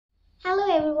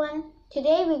everyone,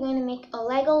 today we're going to make a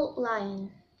Lego lion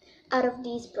out of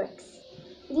these bricks.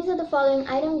 These are the following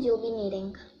items you'll be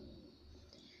needing.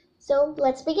 So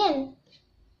let's begin.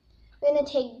 We're going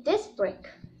to take this brick,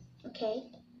 okay,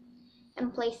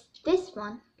 and place this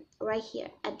one right here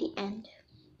at the end.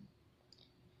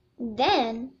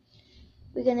 Then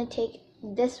we're going to take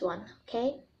this one,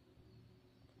 okay,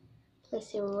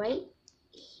 place it right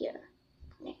here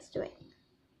next to it.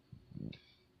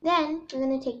 Then we're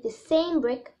going to take the same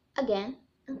brick again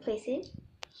and place it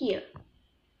here.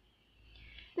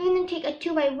 We're going to take a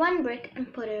 2x1 brick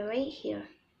and put it right here,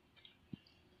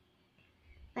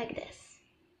 like this.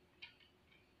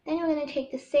 Then we're going to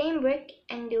take the same brick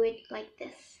and do it like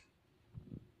this.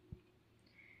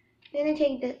 We're going to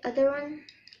take the other one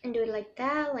and do it like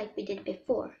that, like we did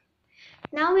before.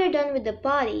 Now we're done with the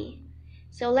body,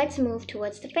 so let's move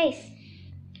towards the face.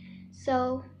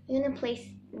 So we're going to place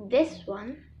this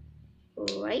one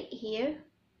right here.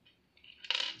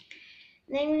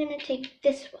 Then we're going to take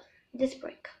this one, this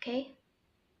brick, okay?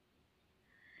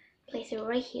 Place it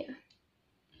right here.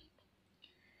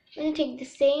 We're going to take the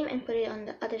same and put it on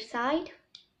the other side,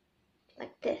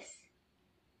 like this.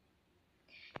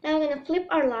 Now we're going to flip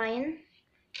our lion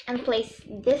and place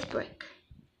this brick,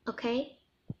 okay?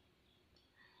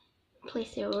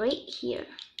 Place it right here.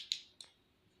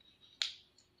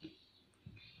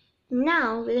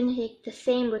 Now we're going to take the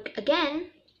same brick again,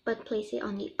 but place it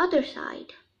on the other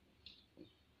side,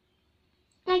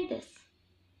 like this.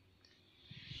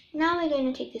 Now we're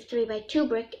going to take this 3x2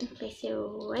 brick and place it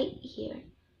right here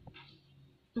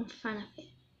in front of it.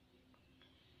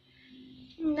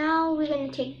 Now we're going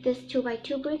to take this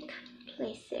 2x2 brick,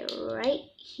 place it right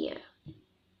here.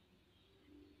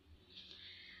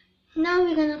 Now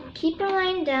we're going to keep our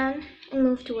line down and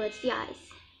move towards the eyes.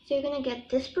 So you're going to get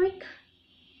this brick,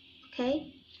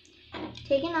 okay?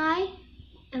 Take an eye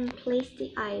and place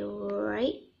the eye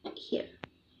right here,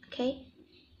 okay?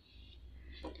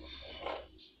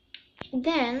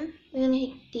 Then we're going to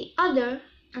take the other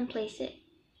and place it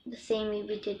the same way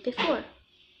we did before.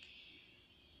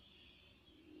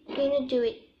 We're going to do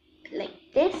it like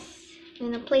this. We're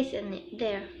going to place it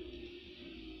there,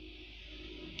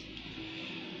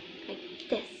 like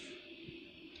this.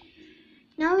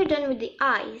 Now we're done with the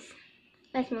eyes.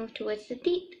 Let's move towards the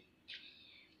teeth.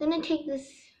 I'm going to take this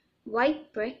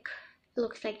white brick, it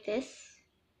looks like this,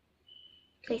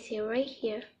 place it right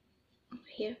here, over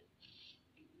here,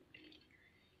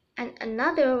 and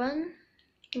another one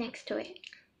next to it,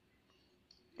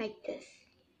 like this.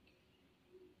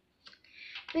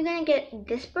 We're going to get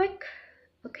this brick,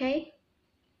 okay,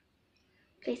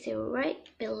 place it right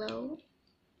below,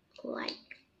 like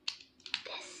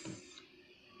this.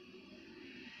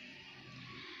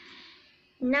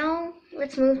 Now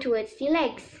let's move towards the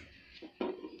legs.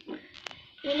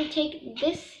 We're going to take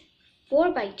this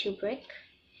 4x2 brick,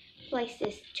 place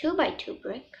this 2x2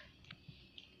 brick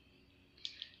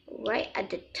right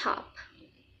at the top.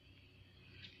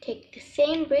 Take the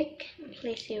same brick and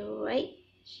place it right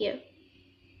here.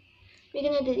 We're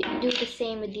going to do the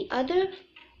same with the other.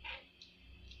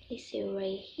 Place it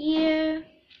right here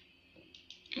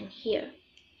and here.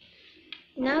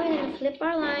 Now we're going to flip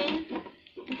our line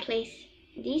and place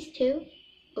these two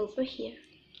over here,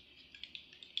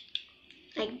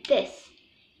 like this.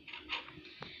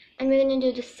 And we're going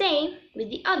to do the same with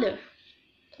the other.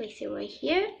 Place it right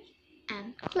here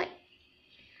and click.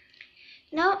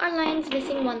 Now our line is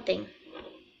missing one thing,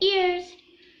 ears.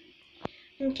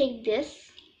 And take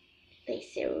this,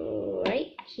 place it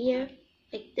right here,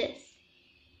 like this.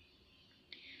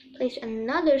 Place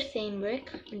another same brick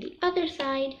on the other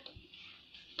side,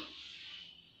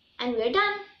 and we're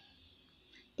done.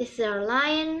 This is our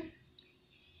lion.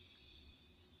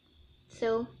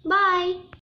 So bye.